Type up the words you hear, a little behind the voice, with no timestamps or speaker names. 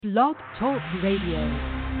Blog Talk Radio.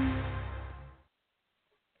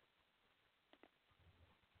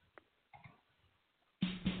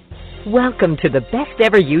 Welcome to the Best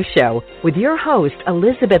Ever You Show with your host,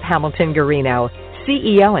 Elizabeth Hamilton Garino,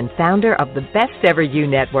 CEO and founder of the Best Ever You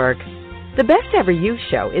Network. The Best Ever You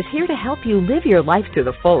Show is here to help you live your life to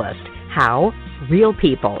the fullest. How? Real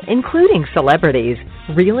people, including celebrities,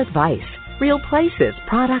 real advice, real places,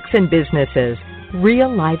 products and businesses,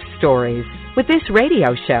 real life stories. With this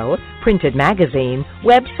radio show, printed magazine,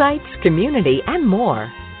 websites, community, and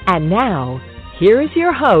more. And now, here is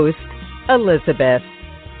your host, Elizabeth.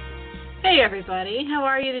 Hey everybody, how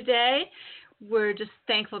are you today? We're just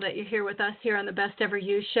thankful that you're here with us here on the Best Ever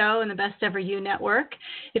You Show and the Best Ever You Network.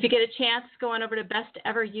 If you get a chance, go on over to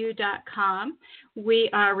besteveryou.com. We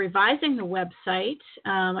are revising the website.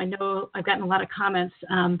 I know I've gotten a lot of comments.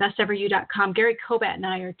 Besteveryou.com. Gary Kobat and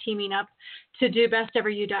I are teaming up to do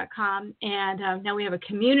besteveryou.com, and now we have a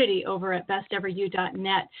community over at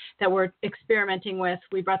besteveryou.net that we're experimenting with.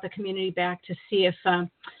 We brought the community back to see if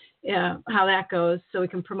how that goes, so we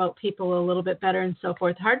can promote people a little bit better and so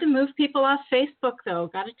forth. Hard to move people off Facebook,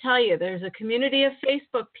 though. Got to tell you, there's a community of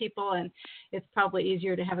Facebook people, and it's probably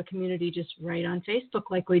easier to have a community just right on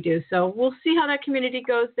Facebook like we do. So we'll see how that community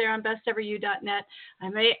goes there on besteveryou.net.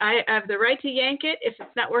 I have the right to yank it if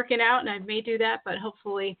it's not working out, and I may do that, but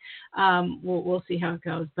hopefully we'll see how it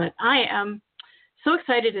goes. But I am so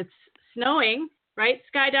excited. It's snowing, right,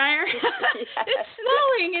 Skye Dyer? Yes. It's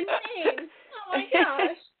snowing in Maine. Oh my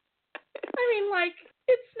gosh. I mean, like,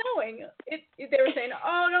 it's snowing. They were saying,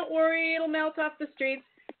 oh, don't worry, it'll melt off the streets.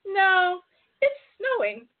 No, it's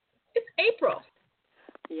snowing. It's April.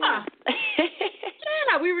 Yeah.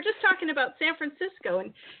 Yeah, we were just talking about San Francisco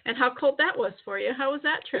and how cold that was for you. How was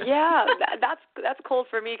that trip? Yeah, that's cold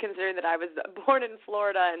for me, considering that I was born in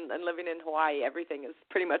Florida and living in Hawaii. Everything is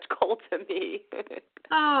pretty much cold to me.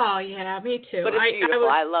 Oh, yeah, me too. But it's beautiful.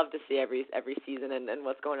 I love to see every season and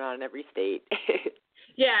what's going on in every state.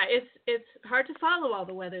 Yeah, it's hard to follow all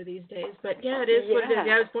the weather these days, but yeah, it is what it is.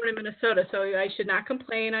 Yeah, I was born in Minnesota, so I should not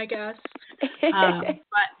complain, I guess.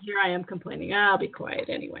 But here I am complaining. I'll be quiet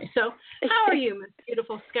anyway. So, how are you, Miss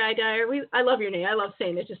Beautiful Skye Dyer? I love your name. I love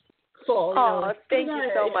saying it just full. Thank you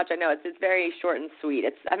so much. I know it's very short and sweet.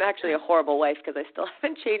 I'm actually a horrible wife because I still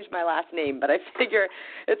haven't changed my last name, but I figure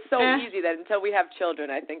it's so easy that until we have children,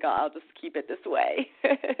 I think I'll just keep it this way.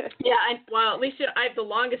 Yeah, well, at least I have the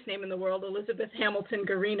longest name in the world, Elizabeth Hamilton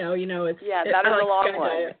Garino. That is a long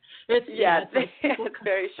one. It's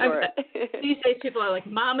very short. These days, people are like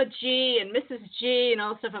Mama G and Mrs. G and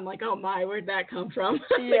all stuff. I'm like, oh my, where'd that come from?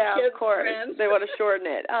 Yeah, of course. They want to shorten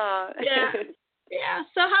it. Yeah. Yeah.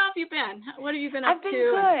 So how have you been? What have you been up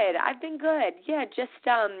to? I've been good. Yeah, just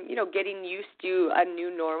getting used to a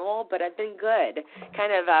new normal, but I've been good.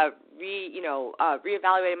 Kind of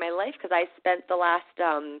reevaluating my life because I spent the last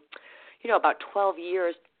about 12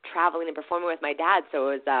 years traveling and performing with my dad. So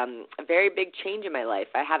it was a very big change in my life.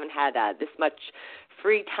 I haven't had this much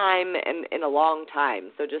free time in a long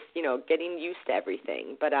time. So just getting used to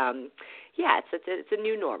everything. But it's a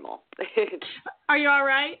new normal. Are you all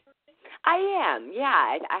right? I am,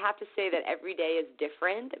 yeah. I have to say that every day is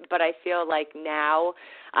different, but I feel like now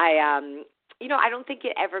I don't think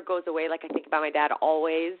it ever goes away. Like I think about my dad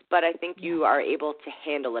always, but I think you are able to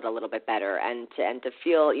handle it a little bit better and to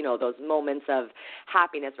feel, those moments of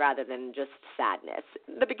happiness rather than just sadness.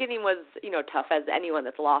 The beginning was, tough, as anyone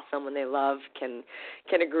that's lost someone they love can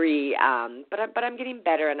agree. But I'm getting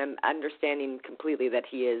better, and I'm understanding completely that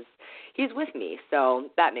he's with me. So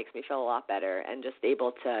that makes me feel a lot better and just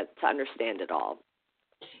able to understand it all.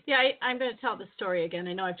 Yeah, I'm going to tell the story again.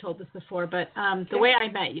 I know I've told this before, but the way I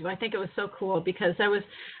met you, I think it was so cool because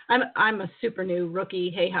I'm a super new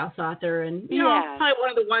rookie Hay House author, and probably one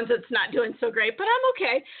of the ones that's not doing so great, but I'm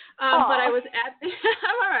okay. But I was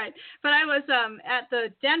I'm all right. But I was at the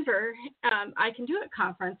Denver I Can Do It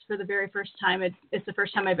conference for the very first time. It's the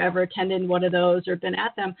first time I've ever attended one of those or been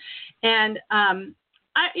at them, and I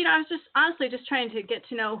was just honestly just trying to get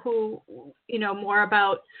to know who more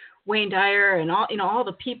about Wayne Dyer and all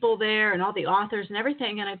the people there and all the authors and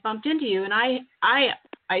everything, and I bumped into you, and I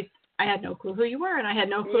had no clue who you were, and I had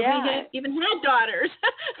no clue he even had daughters.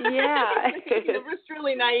 Yeah. It was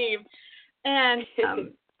really naive. And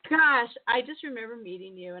gosh, I just remember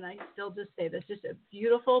meeting you, and I still just say this, just a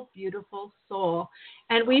beautiful, beautiful soul.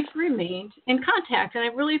 And we've remained in contact, and I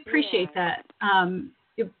really appreciate that.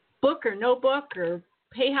 Book or no book or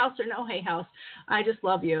Hay House or no Hay House, I just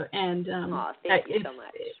love you. And thank you so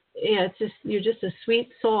much. Yeah, you're just a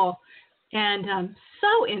sweet soul, and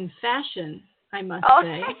so in fashion, I must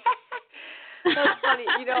say. That's funny.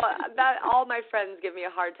 That all my friends give me a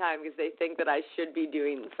hard time because they think that I should be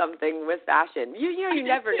doing something with fashion. You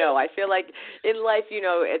never know. I feel like in life,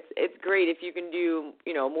 it's great if you can do,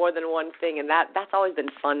 more than one thing, and that's always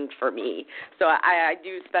been fun for me. So I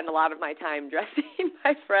do spend a lot of my time dressing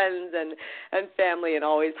my friends and family and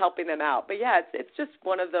always helping them out. But yeah, it's just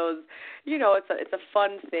one of those, it's a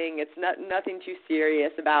fun thing. It's nothing too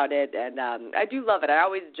serious about it, and I do love it. I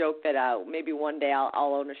always joke that maybe one day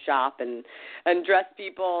I'll own a shop and dress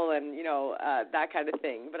people and that kind of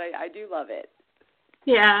thing. But I do love it.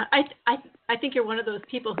 Yeah, I think you're one of those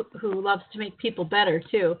people who loves to make people better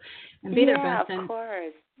too, and be their best. Yeah, of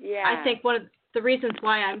course. Yeah. I think one of the reasons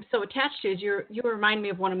why I'm so attached to you is you remind me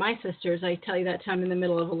of one of my sisters. I tell you that I'm in the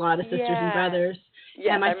middle of a lot of sisters and brothers.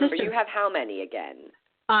 Yeah, and my I remember. sister, you have how many again?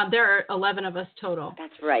 There are 11 of us total.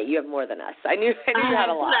 That's right. You have more than us. I knew you had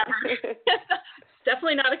a lot.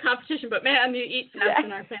 Definitely not a competition, but man, you eat fast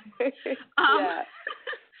in our family.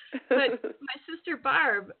 But my sister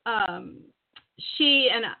Barb, she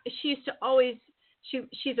used to always.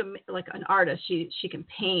 She's like an artist. She can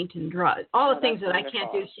paint and draw. All the things that wonderful. I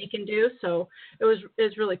can't do, she can do. So it was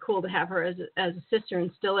really cool to have her as a sister,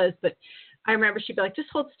 and still is. But I remember she'd be like, "Just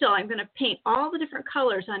hold still. I'm going to paint all the different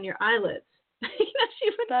colors on your eyelids." She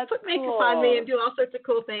would put makeup on me and do all sorts of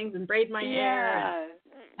cool things and braid my hair.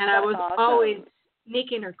 And I was always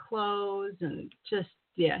making her clothes and just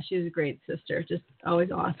she was a great sister. Just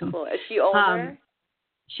always awesome. Cool. Is she older?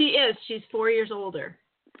 She is. She's 4 years older.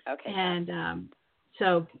 Okay. And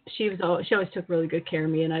so she always took really good care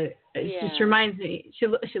of me, and it just reminds me. She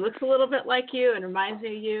looks a little bit like you, and reminds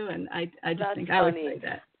me of you, and I just That's think funny. I would say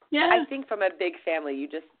that. Yeah. I think from a big family, you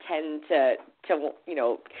just tend to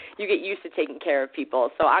you get used to taking care of people.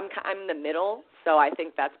 So I'm in the middle. So I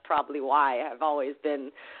think that's probably why I've always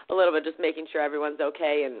been a little bit just making sure everyone's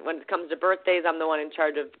okay. And when it comes to birthdays, I'm the one in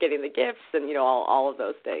charge of getting the gifts and all of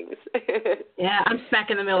those things. Yeah, I'm smack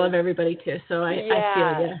in the middle of everybody too. So I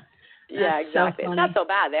feel you. Yeah, exactly. So it's not so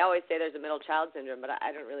bad. They always say there's a middle child syndrome, but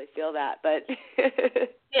I don't really feel that. But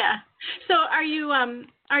yeah. So are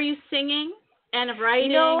you singing and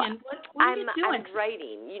writing and what are you doing? I'm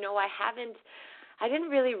writing. I didn't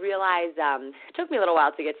really realize. It took me a little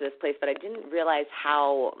while to get to this place, but I didn't realize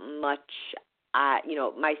how much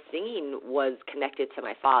my singing was connected to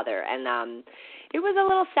my father, and it was a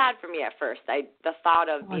little sad for me at first. The thought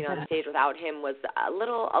of being on stage without him was a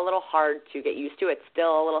little hard to get used to. It's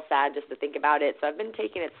still a little sad just to think about it. So I've been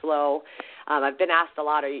taking it slow. I've been asked a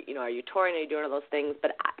lot, are you touring? Are you doing all those things?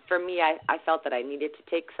 But for me, I felt that I needed to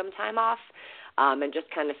take some time off. And just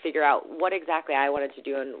kind of figure out what exactly I wanted to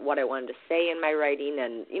do and what I wanted to say in my writing.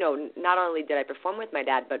 And, not only did I perform with my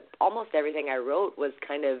dad, but almost everything I wrote was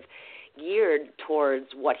kind of geared towards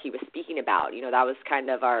what he was speaking about. That was kind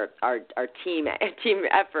of our team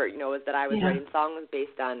effort, was that I was writing songs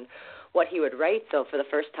based on what he would write. So for the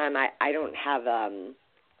first time, I don't have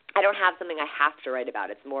something I have to write about.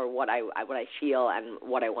 It's more what I feel and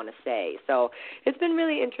what I want to say. So it's been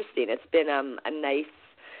really interesting. It's been a nice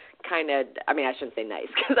I shouldn't say nice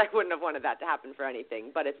because I wouldn't have wanted that to happen for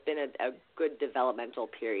anything, but it's been a good developmental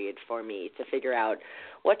period for me to figure out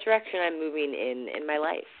what direction I'm moving in my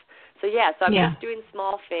life. So I'm just doing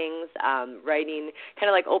small things, writing kind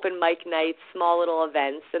of like open mic nights, small little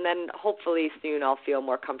events, and then hopefully soon I'll feel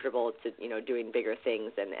more comfortable to, doing bigger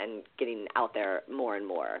things and getting out there more and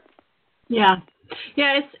more. Yeah.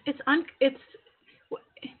 Yeah, it's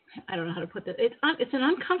I don't know how to put that. It's an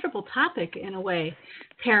uncomfortable topic in a way.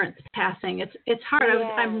 Parents passing. It's hard. Yeah.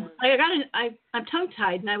 I'm tongue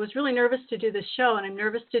tied, and I was really nervous to do this show, and I'm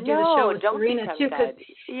nervous to do the show with Serena too, because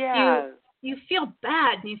you feel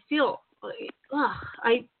bad and you feel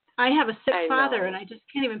I have a sick father, and I just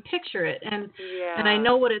can't even picture it, and I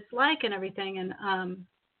know what it's like and everything, and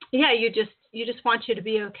you just want you to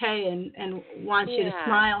be okay and want you to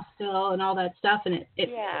smile still and all that stuff, and it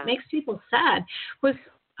makes people sad.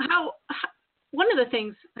 How one of the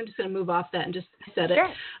things, I'm just going to move off that and just said it. Sure.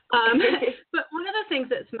 But one of the things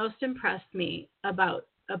that's most impressed me about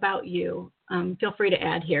you, feel free to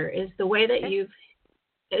add here, is the way that you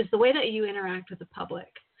interact with the public.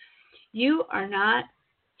 You are not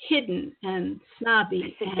hidden and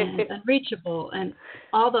snobby and unreachable and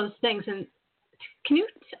all those things. And can you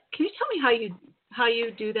tell me how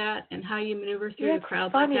you do that and how you maneuver through the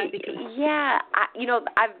crowd like that? Because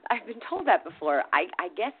I've been told that before. I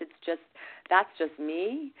guess that's just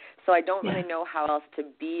me. So I don't really know how else to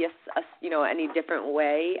be any different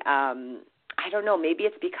way. I don't know, maybe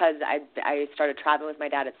it's because I started traveling with my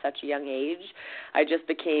dad at such a young age. I just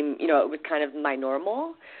became, it was kind of my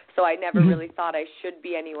normal. So I never really thought I should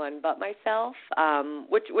be anyone but myself,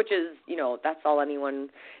 which is, that's all anyone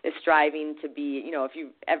is striving to be. If you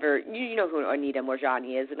ever, you know who Anita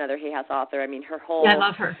Morjani is, another Hay House author. I mean, her whole... Yeah, I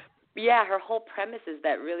love her. Yeah, her whole premise is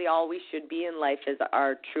that really all we should be in life is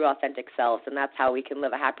our true, authentic selves, and that's how we can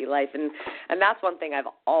live a happy life. And that's one thing I've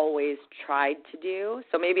always tried to do.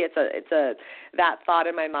 So maybe it's that thought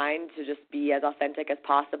in my mind to just be as authentic as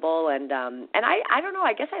possible. And I don't know.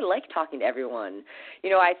 I guess I like talking to everyone.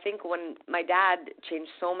 I think when my dad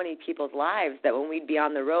changed so many people's lives that when we'd be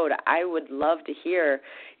on the road, I would love to hear,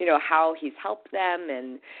 how he's helped them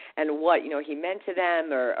and what he meant to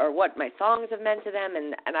them or what my songs have meant to them.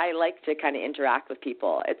 And I like to kind of interact with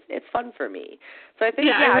people. It's fun for me. So I think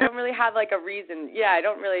I don't really have like a reason. Yeah, I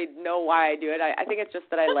don't really know why I do it. I think it's just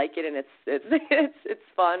that I like it and it's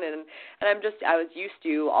fun and I was used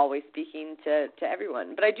to always speaking to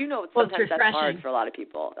everyone. But I do know sometimes that's hard for a lot of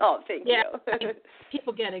people. Oh, thank you.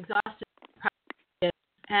 People get exhausted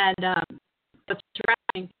and it's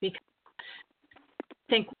refreshing because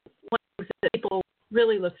I think one of the things that people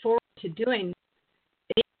really look forward to doing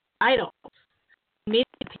is idols. Meeting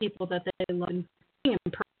people that they love and being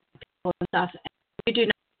in person with people and stuff. And we do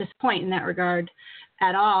not disappoint in that regard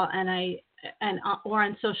at all. Or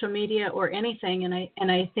on social media or anything.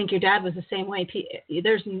 And I think your dad was the same way.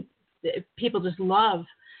 People just love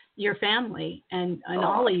your family and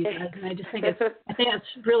all of you guys. And I just think that's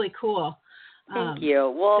really cool. Thank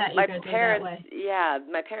you. Well, my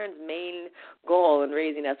parents' main goal in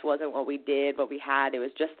raising us wasn't what we did, what we had. It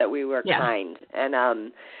was just that we were kind. And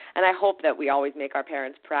I hope that we always make our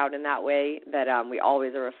parents proud in that way, that we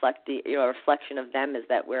always are a reflection of them is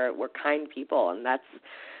that we're kind people. And that's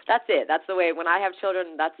it. That's the way when I have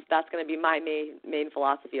children, that's going to be my main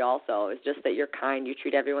philosophy also, is just that you're kind, you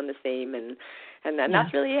treat everyone the same, and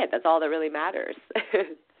that's really it. That's all that really matters.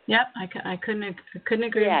 Yep, I couldn't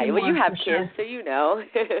agree. Yeah, with you well, you have sure. kids, so you know.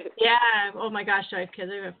 Yeah. Oh my gosh, I have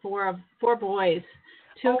kids. I have four boys,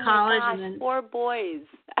 two in college, gosh, and then 4 boys.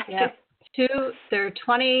 Yeah, 2. They're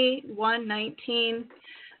 21, 19,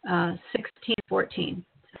 16, 14.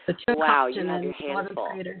 So 2 in college and then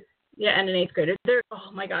 11th grader. Yeah, and an 8th grader. They're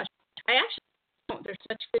oh my gosh. I actually don't. They're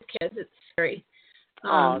such good kids. It's scary.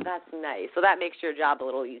 That's nice. So that makes your job a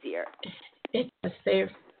little easier. It does.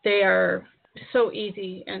 They are so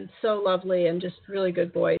easy and so lovely and just really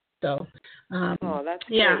good boys. So, that's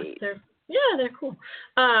great. Yeah, they're cool.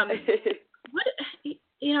 I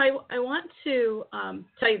want to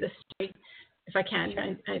tell you this story if I can.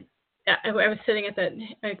 Sure. I was sitting at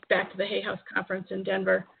back to the Hay House conference in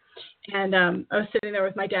Denver, and I was sitting there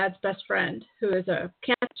with my dad's best friend, who is a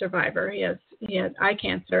cancer survivor. He had eye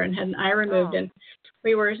cancer and had an eye removed, and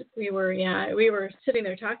we were sitting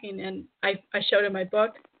there talking, and I showed him my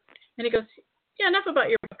book. And he goes, yeah, enough about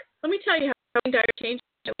your book. Let me tell you how Skye Dyer changed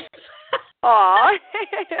my life. Aw.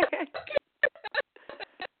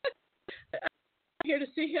 I'm here to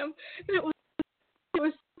see him. And it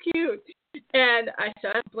was cute. And I said,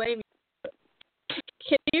 I don't blame you.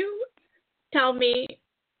 Can you tell me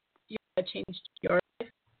how changed your life?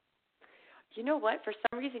 You know what? For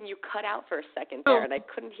some reason, you cut out for a second there, and I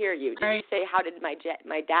couldn't hear you. Did you say, how did my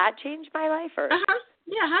dad change my life? Or? Uh-huh.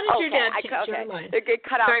 Yeah, how did your dad change your life? It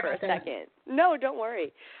cut out Sorry for a that. second. No, don't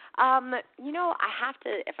worry. I have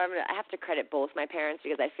to credit both my parents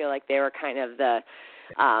because I feel like they were kind of the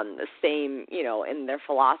same, in their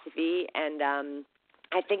philosophy. And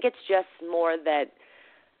I think it's just more that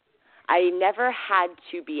I never had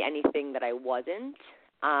to be anything that I wasn't.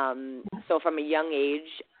 So from a young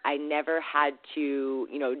age, I never had to,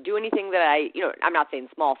 do anything that I'm not saying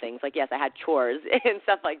small things, like, yes, I had chores and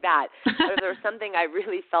stuff like that. But if there was something I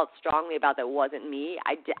really felt strongly about that wasn't me,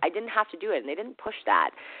 I didn't have to do it, and they didn't push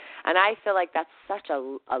that. And I feel like that's such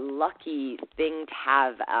a lucky thing to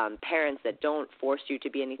have parents that don't force you to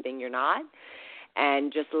be anything you're not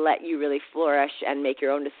and just let you really flourish and make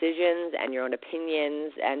your own decisions and your own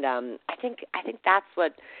opinions. And I think that's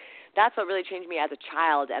what really changed me as a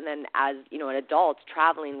child, and then as, an adult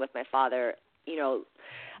traveling with my father,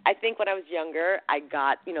 I think when I was younger, I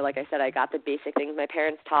got, like I said, I got the basic things my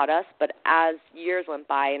parents taught us, but as years went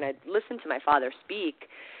by and I'd listened to my father speak,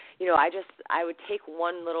 I would take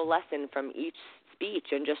one little lesson from each speech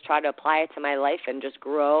and just try to apply it to my life and just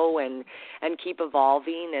grow and keep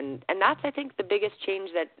evolving, and that's, I think, the biggest change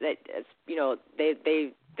that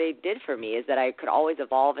they did for me is that I could always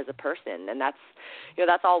evolve as a person, and that's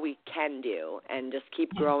all we can do, and just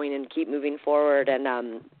keep growing and keep moving forward. And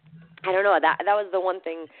I don't know, that was the one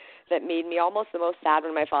thing that made me almost the most sad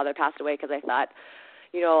when my father passed away, because I thought,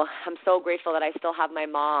 I'm so grateful that I still have my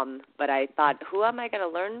mom, but I thought, who am I going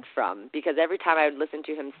to learn from? Because every time I would listen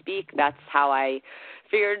to him speak, that's how I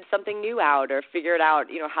figured something new out or figured out,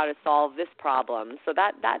 how to solve this problem. So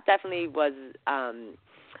that definitely was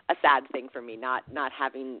a sad thing for me, not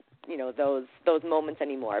having, those moments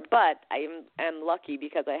anymore. But I am lucky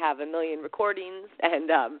because I have a million recordings and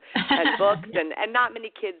books, and not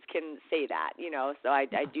many kids can say that, So I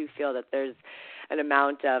do feel that there's an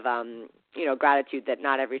amount of gratitude that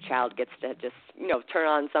not every child gets to just, turn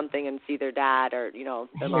on something and see their dad or,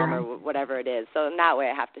 their mom or whatever it is. So in that way,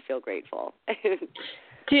 I have to feel grateful.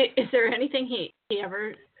 Is there anything he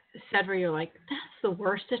ever said where you're like, that's the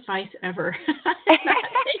worst advice ever?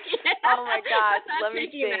 Oh my gosh, let me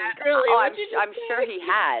think. Really? Oh, I'm sure he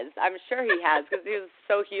has. I'm sure he has because he was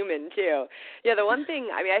so human too. Yeah, the one thing,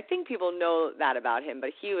 I think people know that about him, but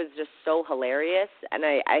he was just so hilarious, and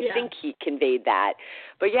I think he conveyed that.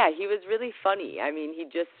 But yeah, he was really funny.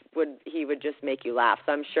 He would just make you laugh.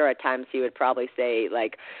 So I'm sure at times he would probably say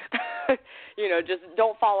like, just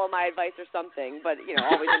don't follow my advice or something, but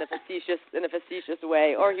always in a facetious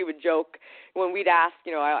way. Or he would joke when we'd ask.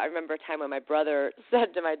 I remember a time when my brother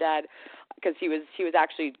said to my dad, because he was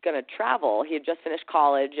actually going to travel. He had just finished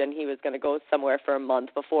college, and he was going to go somewhere for a month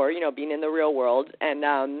before, being in the real world.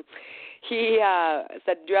 And he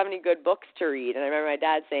said, do you have any good books to read? And I remember my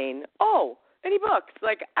dad saying, oh, any books?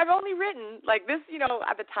 Like, I've only written, like, this,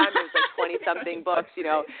 at the time it was like 20-something books,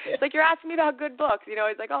 It's like, you're asking me about good books, He's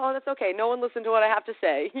like, oh, that's okay. No one listened to what I have to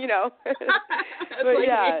say, But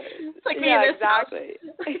yeah. It's like me yeah, in this exactly.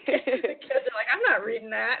 The kids are like, I'm not reading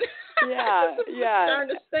that. Yeah, yeah.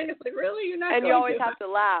 Darndest thing. It's like, really? You're not and going you always to? have to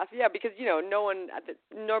laugh, yeah, because, no one,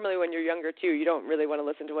 normally when you're younger, too, you don't really want to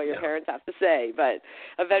listen to what your parents have to say, but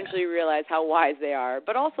eventually you realize how wise they are,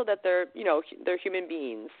 but also that they're, they're human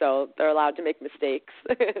beings, so they're allowed to make mistakes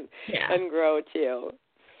and grow, too.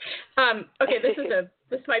 Okay,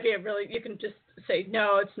 this might be a really, you can just say,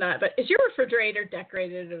 no, it's not, but is your refrigerator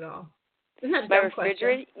decorated at all? Isn't that a dumb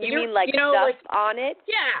refrigerator? Question? You mean like stuff on it?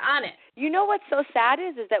 Yeah, on it. What's so sad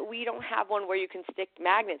is that we don't have one where you can stick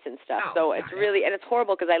magnets and stuff. So it's really, and it's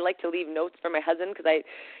horrible because I like to leave notes for my husband because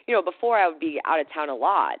before I would be out of town a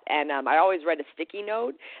lot, and I always read a sticky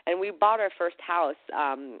note, and we bought our first house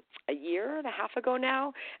a year and a half ago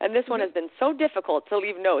now, and this one has been so difficult to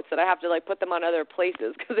leave notes that I have to put them on other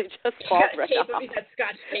places because they just fall right off. You got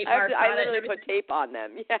Scotch tape I on literally put tape on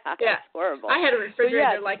them. Yeah, it's horrible. I had a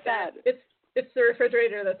refrigerator like that. It's the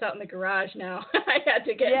refrigerator that's out in the garage now. I had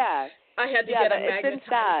to get a magnet. It's been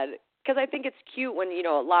sad because I think it's cute when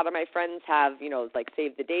a lot of my friends have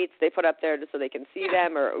save the dates they put up there just so they can see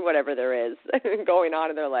them or whatever there is going on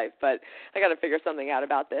in their life. But I got to figure something out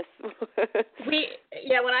about this.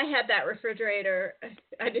 When I had that refrigerator,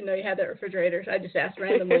 I didn't know you had that refrigerator. So I just asked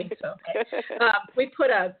randomly. So we put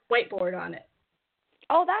a whiteboard on it.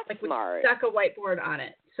 Oh, that's smart. We stuck a whiteboard on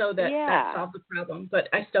it. So that solved the problem. But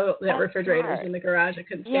I still, that refrigerator's in the garage. I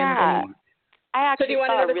couldn't stand it anymore. I actually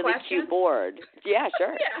saw a really cute board. Yeah,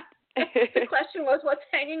 sure. Yeah. The question was, what's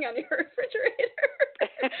hanging on your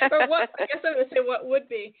refrigerator? Or what, I guess I'm going to say what would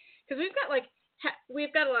be. Because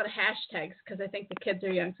we've got a lot of hashtags because I think the kids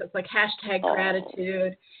are young. So it's like hashtag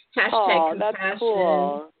gratitude, hashtag compassion. That's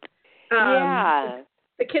cool.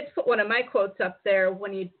 The kids put one of my quotes up there,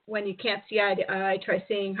 when you can't see eye to eye, try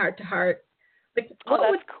seeing heart to heart. That's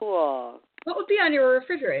cool. What would be on your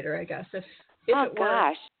refrigerator, I guess, if it were?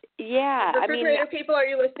 Gosh. Yeah. Refrigerator people, are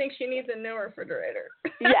you listening? She needs a new refrigerator.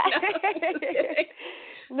 Yeah.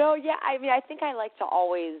 No, yeah. I think I like to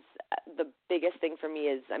always, the biggest thing for me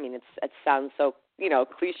is, it sounds so,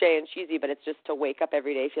 cliche and cheesy, but it's just to wake up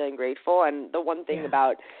every day feeling grateful. And the one thing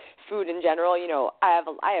about food in general, I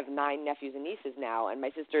have 9 nephews and nieces now, and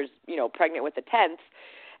my sister's, pregnant with the 10th.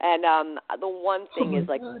 And the one thing is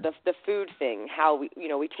the food thing, how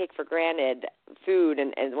we take for granted food,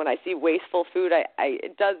 and when I see wasteful food,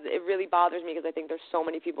 it really bothers me because I think there's so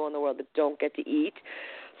many people in the world that don't get to eat.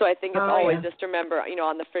 So I think it's always just remember,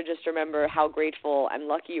 on the fridge, just remember how grateful and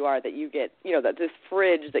lucky you are that you get, that this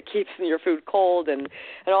fridge that keeps your food cold and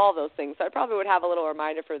all those things. So I probably would have a little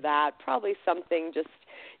reminder for that. Probably something just,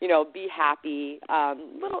 be happy,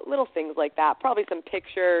 little things like that. Probably some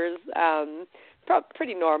pictures.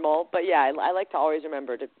 Pretty normal, but yeah, I like to always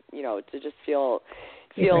remember to just feel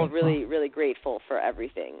really, really grateful for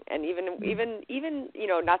everything. And even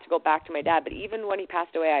not to go back to my dad, but even when he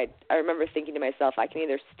passed away, I remember thinking to myself, I can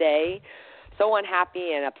either stay so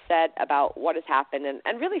unhappy and upset about what has happened,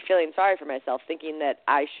 and really feeling sorry for myself, thinking that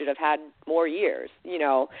I should have had more years, you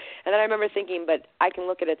know. And then I remember thinking, but I can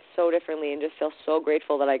look at it so differently and just feel so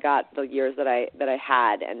grateful that I got the years that I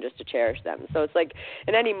had, and just to cherish them. So it's like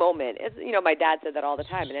in any moment, it's, you know, my dad said that all the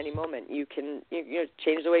time. In any moment, you can you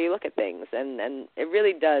change the way you look at things, and it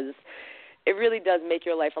really does. It really does make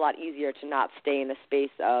your life a lot easier to not stay in a space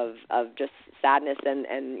of just sadness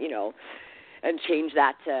and you know, and change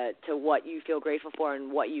that to what you feel grateful for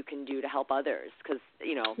and what you can do to help others, because,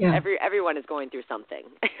 you know, everyone is going through something.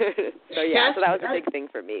 So so that was a big thing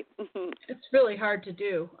for me. It's really hard to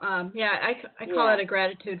do. I call it a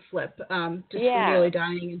gratitude flip, just for nearly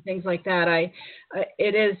dying and things like that.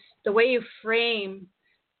 It is the way you frame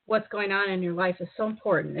what's going on in your life is so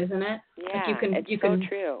important, isn't it? Yeah, like you can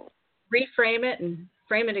true. Reframe it and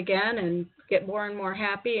frame it again and get more and more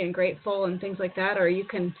happy and grateful and things like that, or you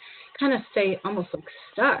can kind of stay almost like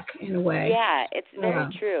stuck in a way. Yeah, it's very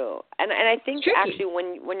true. And I think actually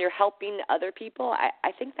when you're helping other people,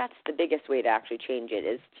 I think that's the biggest way to actually change it,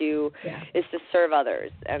 is to serve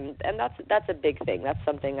others. And that's a big thing. That's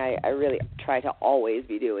something I really try to always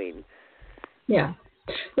be doing. Yeah.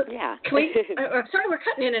 Yeah. Sorry, we're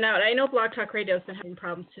cutting in and out. I know Blog Talk Radio has been having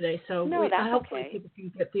problems today, so hopefully people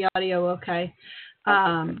can get the audio okay.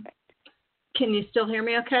 Can you still hear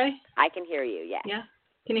me okay? I can hear you, yes. Yeah?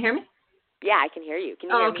 Can you hear me? Yeah, I can hear you. Can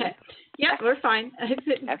you hear me? Okay. Yeah, we're fine.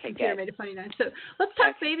 Okay, good. Made a funny noise. So let's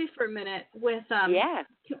talk baby for a minute with,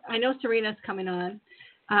 I know Serena's coming on.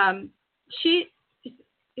 She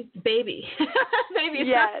is baby. Baby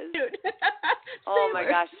is so cute. Oh my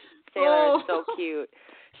gosh. Sailor is so cute.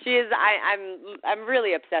 She is. I'm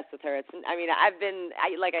really obsessed with her.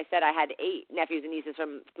 Like I said, I had 8 nephews and nieces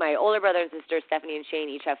from my older brother and sister, Stephanie and Shane.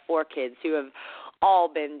 Each have 4 kids who have all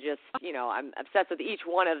been just, you know, I'm obsessed with each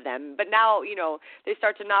one of them. But now, you know, they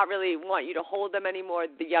start to not really want you to hold them anymore.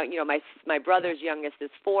 The young, you know, my brother's youngest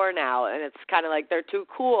is 4 now, and it's kind of like they're too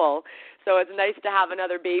cool. So it's nice to have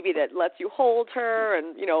another baby that lets you hold her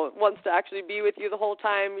and, you know, wants to actually be with you the whole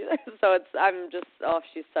time. So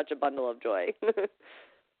she's such a bundle of joy.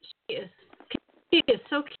 She is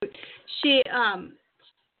so cute. She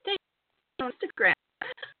they have Instagram.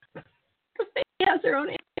 She has her own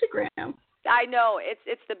Instagram. I know,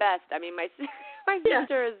 it's the best. I mean, my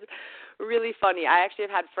sister is really funny. I actually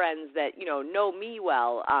have had friends that, you know me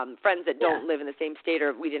well, friends that don't live in the same state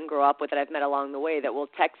or we didn't grow up with, that I've met along the way, that will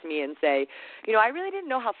text me and say, you know, I really didn't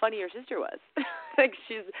know how funny your sister was. Like,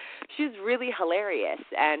 she's really hilarious,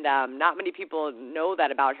 and not many people know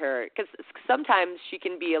that about her, because sometimes she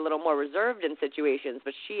can be a little more reserved in situations,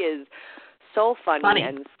 but she is so funny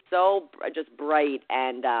and so just bright,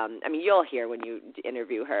 and I mean, you'll hear when you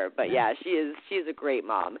interview her, but she's a great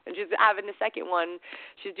mom, and she's having the second one.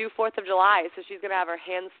 She's due 4th of July, so she's going to have her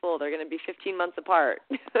hands full. They're going to be 15 months apart.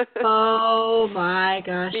 Oh my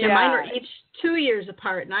gosh. Yeah. Mine were each 2 years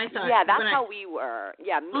apart, and I thought, that's how we were.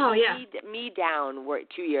 Me down were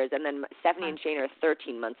 2 years, and then Stephanie and Shane are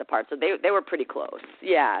 13 months apart, so they were pretty close.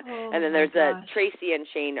 Yeah. And then there's Tracy and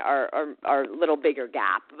Shane are a little bigger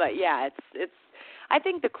gap, but it's I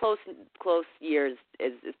think the close years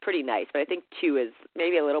is pretty nice, but I think 2 is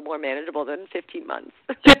maybe a little more manageable than 15 months.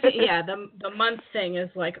 The month thing is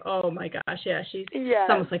like, oh my gosh, she's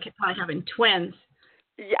almost like probably having twins.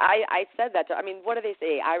 Yeah, I said that. I mean, what do they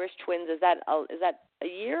say? Irish twins, is that a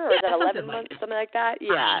year, or is that 11 months, something like that?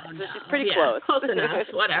 Yeah, so she's pretty close. Close enough,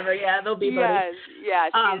 whatever. Yeah, they'll be buddies.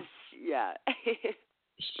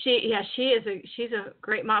 She's a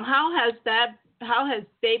great mom. How has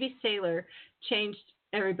baby Sailor changed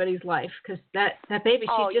everybody's life? Because that baby,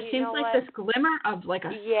 she just seems like this glimmer of like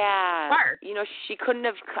a spark. You know, she couldn't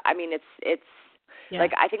have. I mean, it's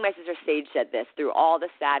like, I think my sister Sage said this. Through all the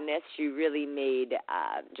sadness, she really made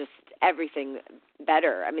just everything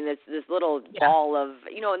better. I mean, this little ball of,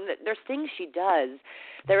 you know, and there's things she does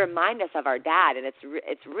that remind us of our dad, and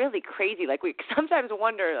it's really crazy. Like, we sometimes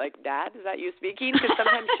wonder, like, Dad, is that you speaking? Because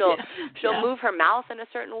sometimes she'll move her mouth in a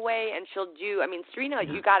certain way, and she'll do. I mean, Serena,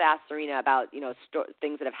 you got to ask Serena about, you know,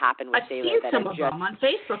 things that have happened with Sailor. I've seen some of them on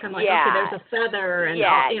Facebook. I'm like, okay, there's a feather, and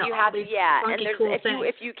all, you have these funky, and cool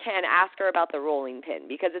if you can, ask her about the rolling pin,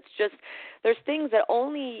 because it's just, there's things that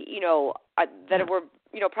only, you know, that were,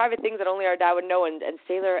 you know, private things that only our dad would know, and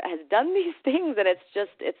Sailor has done these things, and it's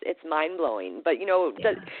just, it's mind-blowing. But, you know,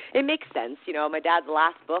 it makes sense. You know, my dad's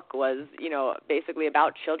last book was, you know, basically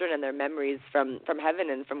about children and their memories from heaven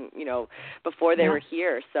and from, you know, before they were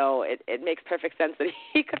here. So it makes perfect sense that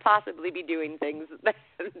he could possibly be doing things,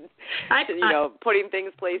 you know, putting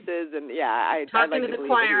things places, and talking like to the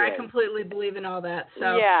choir, I completely believe in all that.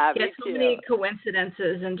 So me so too. Many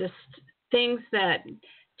coincidences and just things that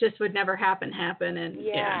just would never happen. And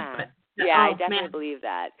I definitely believe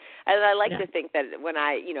that. And I like to think that when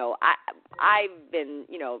I've been,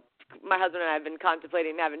 my husband and I have been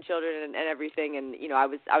contemplating having children and everything, and I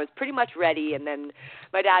was pretty much ready, and then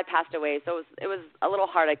my dad passed away, so it was a little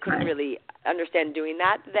hard. I couldn't really understand doing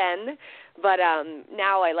that then, but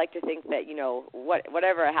now I like to think that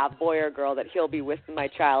whatever I have, boy or girl, that he'll be with my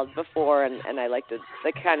child before, and I like to,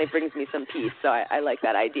 that kind of brings me some peace. So I like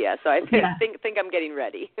that idea. So I think I'm getting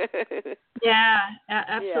ready.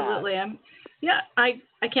 Absolutely. I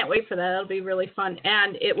can't wait for that. It'll be really fun,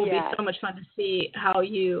 and it will be so much fun to see how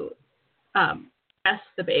you dress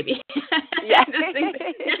the baby. So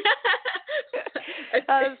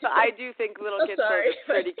I do think little kids are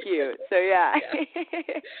pretty cute. So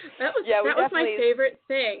that was my favorite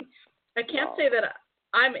thing. I can't say that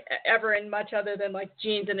I'm ever in much other than like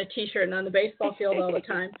jeans and a t-shirt and on the baseball field all the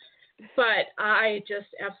time, but I just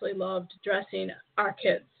absolutely loved dressing our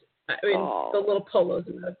kids. I mean, the little polos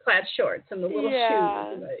and the plaid shorts and the little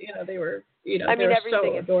shoes. And they were, I mean,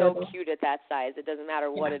 everything is so cute at that size. It doesn't matter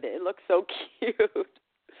what it is. It looks so cute.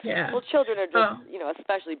 Yeah. Well, children are just,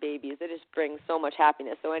 especially babies, they just bring so much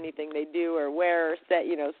happiness. So anything they do or wear or say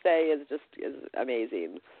is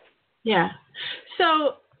amazing. Yeah.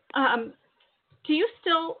 So, do you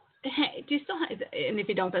still, and if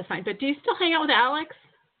you don't, that's fine, but do you still hang out with Alex?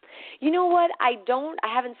 You know what? I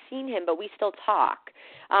haven't seen him, but we still talk.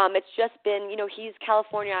 It's just been, he's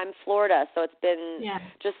California, I'm Florida, so it's been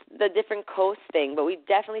just the different coast thing, but we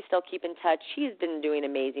definitely still keep in touch. He's been doing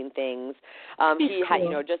amazing things. He's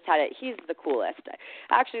the coolest.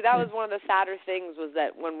 Actually, that was one of the sadder things, was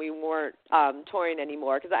that when we weren't touring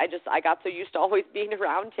anymore, because I got so used to always being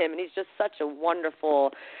around him, and he's just such a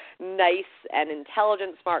wonderful, nice and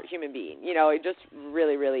intelligent, smart human being. He just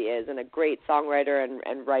really, really is, and a great songwriter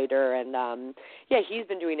and writer, and he's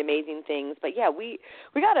been doing amazing things. But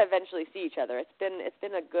we got to eventually see each other. It's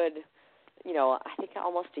been a good, I think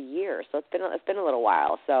almost a year, so it's been a little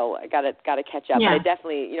while. So I got to catch up. Yeah. But I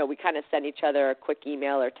definitely, we kind of send each other a quick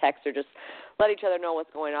email or text, or just let each other know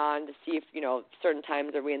what's going on, to see if certain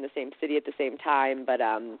times are we in the same city at the same time. But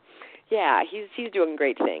he's doing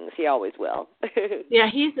great things. He always will. Yeah,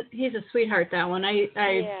 he's a sweetheart, that one. I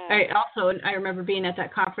remember being at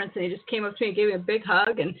that conference, and he just came up to me and gave me a big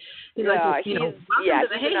hug, and he's like, welcome to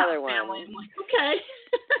the Hayhouse family. I'm like, okay.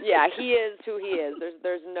 Yeah, he is who he is.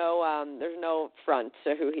 There's no front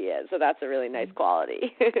to who he is. So that's a really nice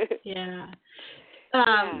quality.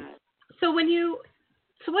 So what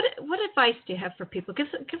advice do you have for people? Give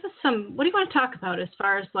us some. What do you want to talk about as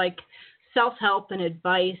far as like self-help and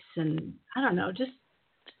advice, and I don't know, just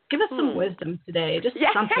give us some wisdom today, just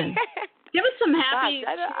something. Give us some happy,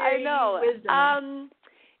 wisdom.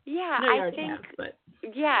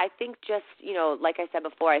 I think just, like I said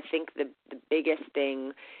before, I think the biggest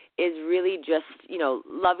thing is really just,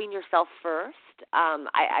 loving yourself first.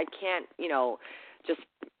 I can't, just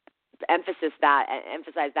emphasize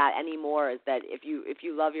that anymore, is that if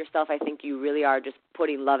you love yourself, I think you really are just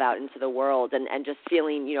putting love out into the world, and just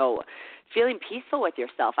feeling peaceful with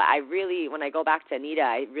yourself. I really, when I go back to Anita,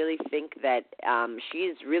 I really think that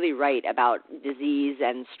she's really right about disease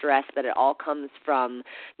and stress, that it all comes from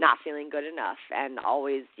not feeling good enough, and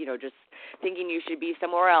always, just thinking you should be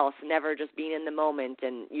somewhere else, never just being in the moment,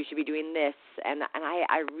 and you should be doing this. And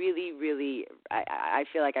I really, really, I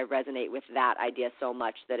feel like I resonate with that idea so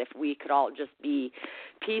much, that if we could all just be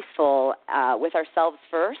peaceful with ourselves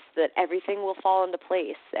first, that everything will fall into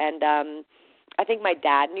place. And I think my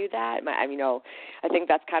dad knew that. I think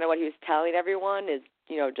that's kind of what he was telling everyone, is,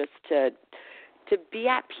 just to be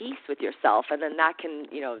at peace with yourself, and then that can,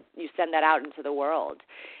 you send that out into the world.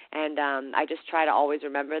 And I just try to always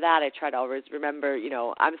remember that. I try to always remember,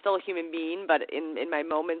 I'm still a human being, but in my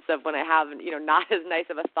moments of when I have, not as nice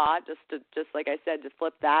of a thought, just like I said, to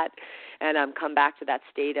flip that and come back to that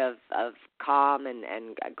state of calm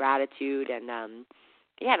and gratitude. And, and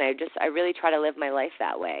I really try to live my life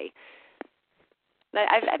that way.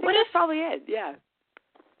 I think that's probably it, yeah.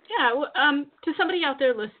 Yeah, to somebody out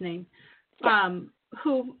there listening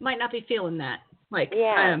who might not be feeling that, like,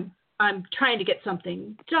 I'm trying to get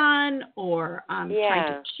something done, or I'm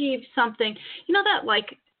trying to achieve something. That,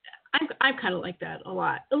 like, I'm kind of like that a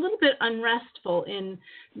lot. A little bit unrestful in.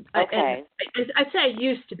 Okay. I'd say I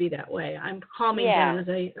used to be that way. I'm calming down as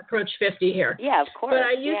I approach 50 here. Yeah, of course. But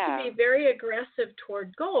I used to be very aggressive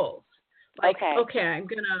toward goals. Like, okay, I'm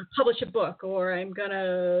going to publish a book, or I'm going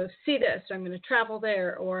to see this, or I'm going to travel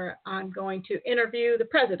there, or I'm going to interview the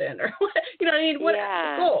president, or what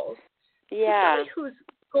goals. Yeah. Somebody who's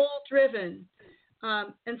goal-driven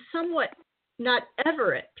and somewhat not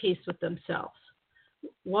ever at peace with themselves,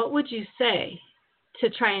 what would you say to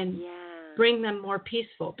try and bring them more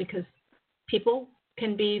peaceful, because people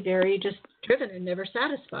can be very just driven and never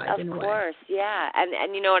satisfied in a way. Of course, yeah.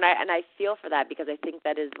 And you know, and I feel for that, because I think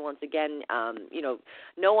that is, once again, you know,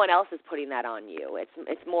 no one else is putting that on you.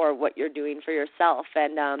 It's more what you're doing for yourself.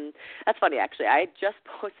 And that's funny, actually. I just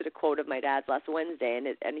posted a quote of my dad's last Wednesday,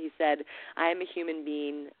 and he said, "I am a human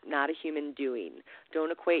being, not a human doing.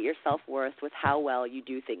 Don't equate your self-worth with how well you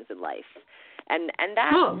do things in life." And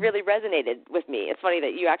that really resonated with me. It's funny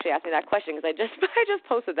that you actually asked me that question, because I just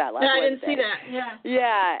posted that last Wednesday. I didn't see that. Yeah.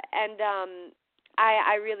 Yeah, and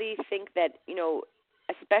I really think that, you know,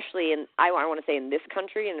 especially I want to say in this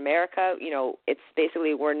country, in America, you know, it's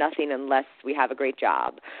basically we're nothing unless we have a great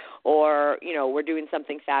job, or, you know, we're doing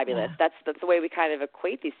something fabulous. Yeah. That's the way we kind of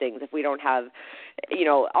equate these things. If we don't have, you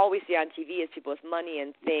know, all we see on TV is people with money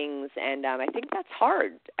and things, and I think that's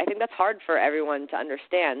hard. I think that's hard for everyone to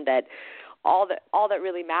understand, that all that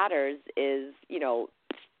really matters is, you know,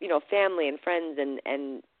 family and friends,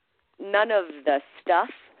 and none of the stuff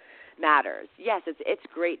matters. Yes, it's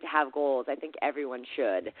great to have goals. I think everyone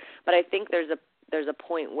should, but I think there's a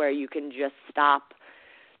point where you can just stop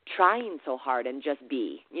trying so hard and just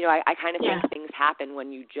be. You know, I kind of think things happen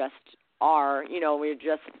when you just are. You know,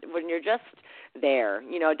 when you're just there.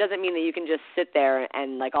 You know, it doesn't mean that you can just sit there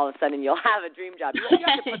and like all of a sudden you'll have a dream job. You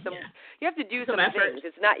have to put some, you have to do some effort. things.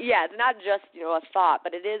 It's not just, you know, a thought,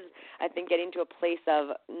 but it is, I think, getting to a place of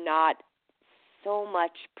not so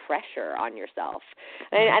much pressure on yourself.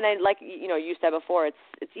 And I like, you know, you said before,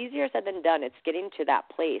 it's easier said than done. It's getting to that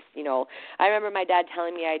place. You know, I remember my dad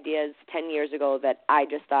telling me ideas 10 years ago that I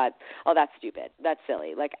just thought, oh, that's stupid. That's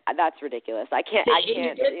silly. Like, that's ridiculous. I can't, you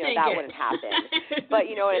know, that wouldn't happen. But,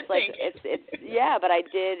 you know, it's like, but I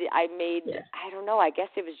don't know, I guess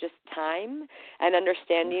it was just time and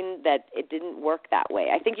understanding that it didn't work that way.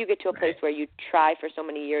 I think you get to a place where you try for so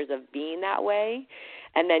many years of being that way,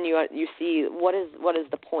 and then you see what is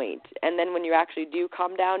the point. And then when you actually do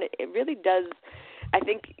calm down, it really does. I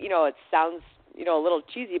think, you know, it sounds, you know, a little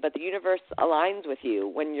cheesy, but the universe aligns with you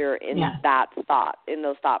when you're in that thought, in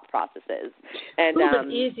those thought processes. And a little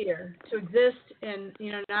bit easier to exist, and,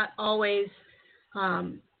 you know, not always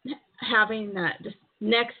having that just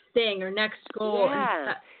next thing or next goal.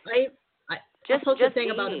 Yeah. And just the thing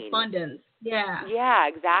being. about abundance. Yeah. Yeah,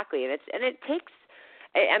 exactly. And it takes.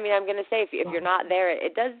 I mean, I'm going to say, if you're not there,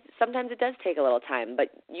 sometimes it does take a little time, but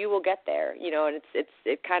you will get there, you know, and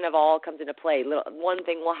it kind of all comes into play. One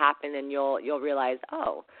thing will happen, and you'll realize,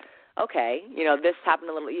 oh, okay, you know, this happened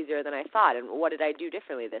a little easier than I thought, and what did I do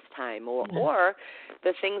differently this time? Or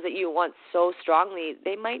the things that you want so strongly,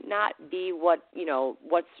 they might not be what, you know,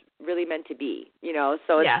 what's really meant to be, you know.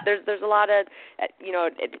 So there's a lot of, you know,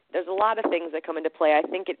 there's a lot of things that come into play. I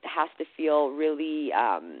think it has to feel really.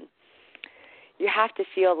 You have to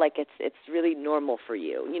feel like it's really normal for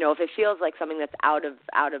you. You know, if it feels like something that's out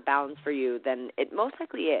of bounds for you, then it most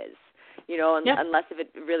likely is. You know, unless if it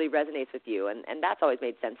really resonates with you, and that's always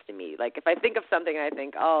made sense to me. Like, if I think of something and I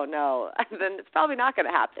think, oh no, then it's probably not going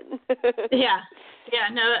to happen.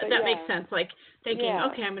 That makes sense. Like thinking,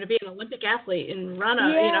 okay, I'm going to be an Olympic athlete and run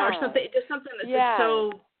you know, or something. Just something that's just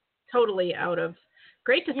so totally out of.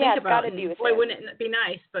 Great to think about. And boy, wouldn't it be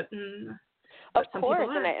nice? But. Of course,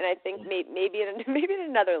 and I think maybe in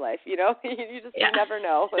another life, you know, you just never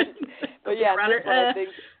know. But I think,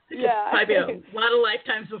 probably a lot of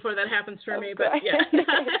lifetimes before that happens for me. But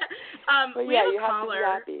we have a caller.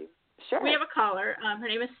 Have to be happy. Sure. We have a caller. Her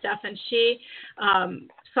name is Steph, and she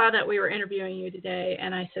saw that we were interviewing you today,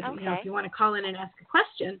 and I said, you know, if you want to call in and ask a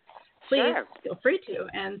question, please feel free to.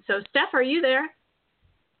 And so, Steph, are you there?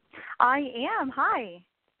 I am. Hi.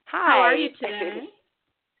 How are you today?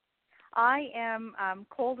 I am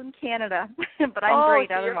cold in Canada, but I'm great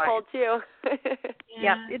so otherwise. You're cold too.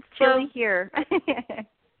 Yep, it's chilly here.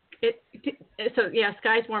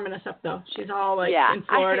 Skye's warming us up though. She's all like in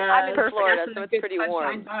Florida. I'm in Florida, so it's pretty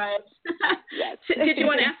warm. Yes. Did you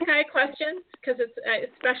want to ask Skye a question? Because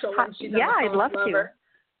it's special when she's on the phone. I'd love to.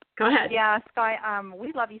 Go ahead. Yeah, Skye,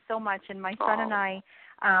 we love you so much, and my son and I.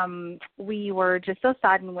 We were just so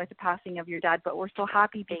saddened with the passing of your dad, but we're so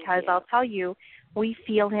happy because I'll tell you, we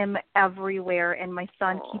feel him everywhere, and my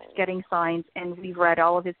son keeps getting signs, and we've read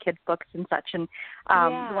all of his kids' books and such, and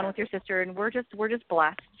the one with your sister, and we're just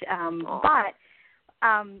blessed. But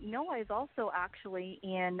Noah is also actually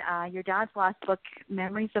in your dad's last book,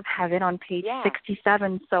 Memories of Heaven, on page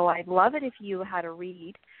 67. So I'd love it if you had a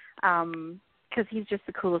read, because he's just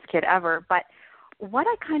the coolest kid ever. But what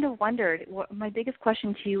I kind of wondered, my biggest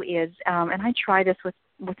question to you is, and I try this with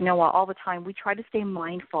Noah all the time, we try to stay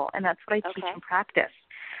mindful, and that's what I teach in practice.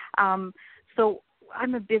 So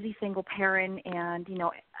I'm a busy single parent, and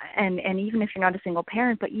and even if you're not a single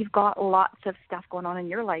parent, but you've got lots of stuff going on in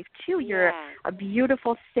your life too. You're a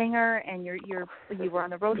beautiful singer, and you were on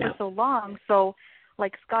the road for so long. So,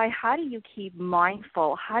 like, Skye, how do you keep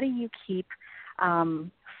mindful? How do you keep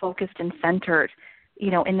focused and centered?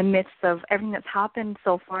 In the midst of everything that's happened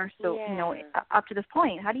so far. So, up to this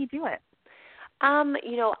point, how do you do it?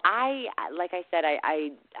 I like I said,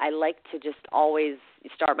 I like to just always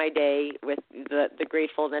start my day with the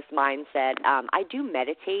gratefulness mindset. I do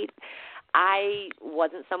meditate. I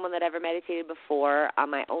wasn't someone that ever meditated before.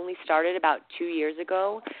 I only started about 2 years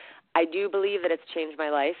ago. I do believe that it's changed my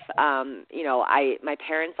life. My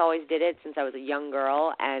parents always did it since I was a young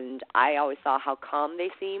girl, and I always saw how calm they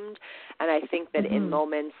seemed. And I think that in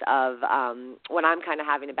moments of when I'm kind of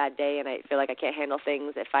having a bad day and I feel like I can't handle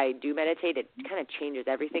things, if I do meditate, it kind of changes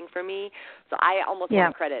everything for me. So I almost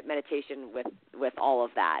want to credit meditation with all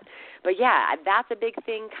of that. But that's a big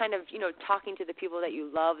thing, kind of, talking to the people that you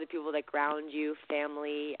love, the people that ground you,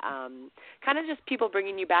 family, kind of just people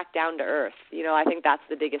bringing you back down to earth. I think that's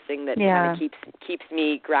the biggest thing that kind of keeps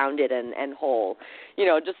me grounded and whole.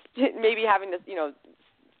 Just maybe having this,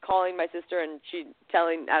 calling my sister and she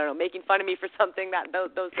making fun of me for something, that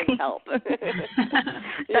those things help.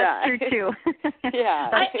 That's true too.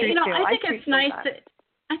 I think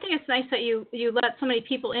it's nice that you let so many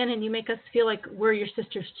people in and you make us feel like we're your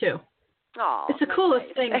sisters too. Oh, it's the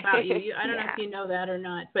coolest thing about you. I don't know if you know that or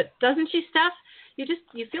not, but doesn't she, Steph? You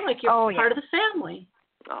feel like you're part of the family.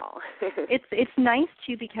 Oh, it's nice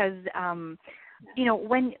too because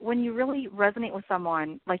when you really resonate with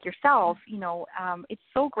someone like yourself, it's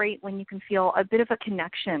so great when you can feel a bit of a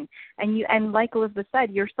connection. And like Elizabeth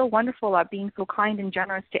said, you're so wonderful at being so kind and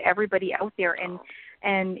generous to everybody out there,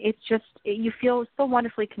 and it's just you feel so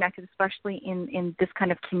wonderfully connected, especially in this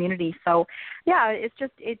kind of community. So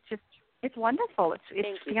it's wonderful.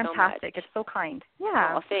 It's fantastic. It's so kind.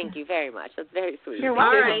 Yeah. Oh, thank you very much. That's very sweet. You're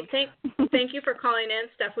welcome. All right. Thank you for calling in,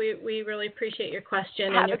 Steph. We really appreciate your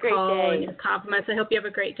question and your call and your compliments. I hope you have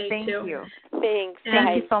a great day too. Thank you. Thanks.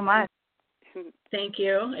 Thank you so much. Thank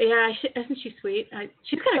you. Yeah, isn't she sweet?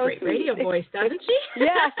 She's got a great radio voice, doesn't she?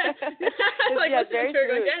 Yeah. Listening to her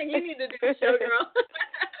going, dang, you need to do the show, girl.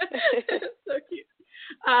 So cute.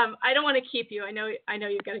 I don't want to keep you. I know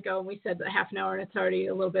you've got to go. And we said half an hour, and it's already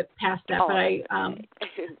a little bit past that. But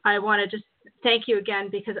I want to just thank you again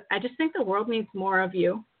because I just think the world needs more of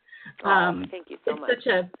you. Thank you so much.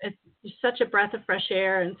 You're such a breath of fresh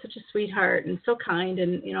air and such a sweetheart and so kind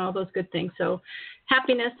and all those good things. So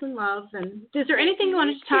happiness and love. And is there anything you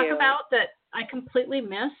wanted to talk about that I completely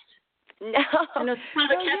missed? No. I know it's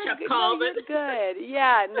kind of a catch-up call, but good.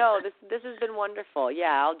 Yeah, no, this has been wonderful.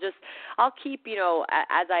 Yeah, I'll keep,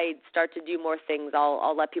 as I start to do more things,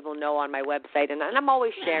 I'll let people know on my website, and I'm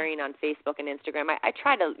always sharing on Facebook and Instagram. I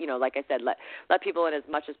try to, like I said, let people in as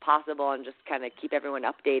much as possible and just kind of keep everyone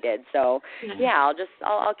updated. So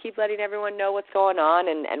I'll keep letting everyone know what's going on,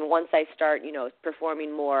 and once I start,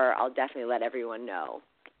 performing more, I'll definitely let everyone know.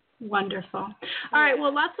 Wonderful. All right.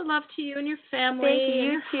 Well, lots of love to you and your family. Thank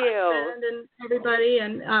you, and your husband and everybody.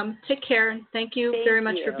 And take care. And thank you very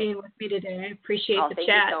much for being with me today. I appreciate the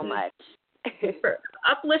chat. Thank you so much. For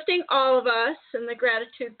uplifting all of us and the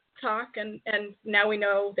gratitude talk. And now we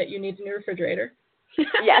know that you need a new refrigerator.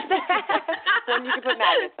 Yes. One you can put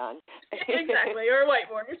magnets on. Exactly. Or a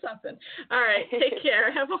whiteboard or something. All right. Take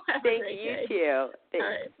care. Have a great day. Thank you, too. Thanks.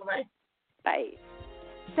 All right. Bye-bye. Bye.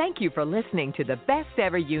 Thank you for listening to the Best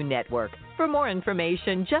Ever You Network. For more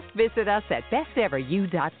information, just visit us at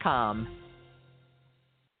besteveryou.com.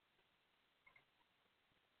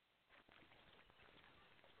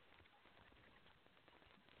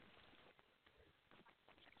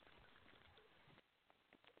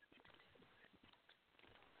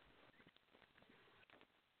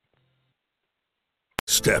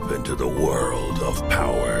 Step into the world of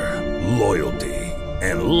power, loyalty,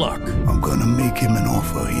 and luck. I'm gonna make him an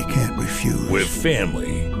offer he can't refuse. With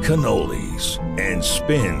family, cannolis, and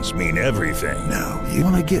spins mean everything. Now, you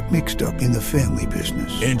wanna get mixed up in the family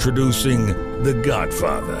business. Introducing The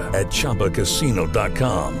Godfather at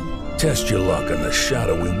ChumbaCasino.com. Test your luck in the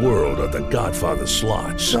shadowy world of The Godfather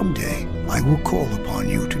slot. Someday, I will call upon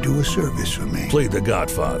you to do a service for me. Play The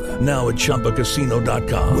Godfather now at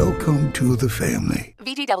ChumbaCasino.com. Welcome to the family.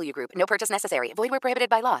 VGW Group. No purchase necessary. Void where prohibited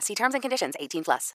by law. See terms and conditions. 18+.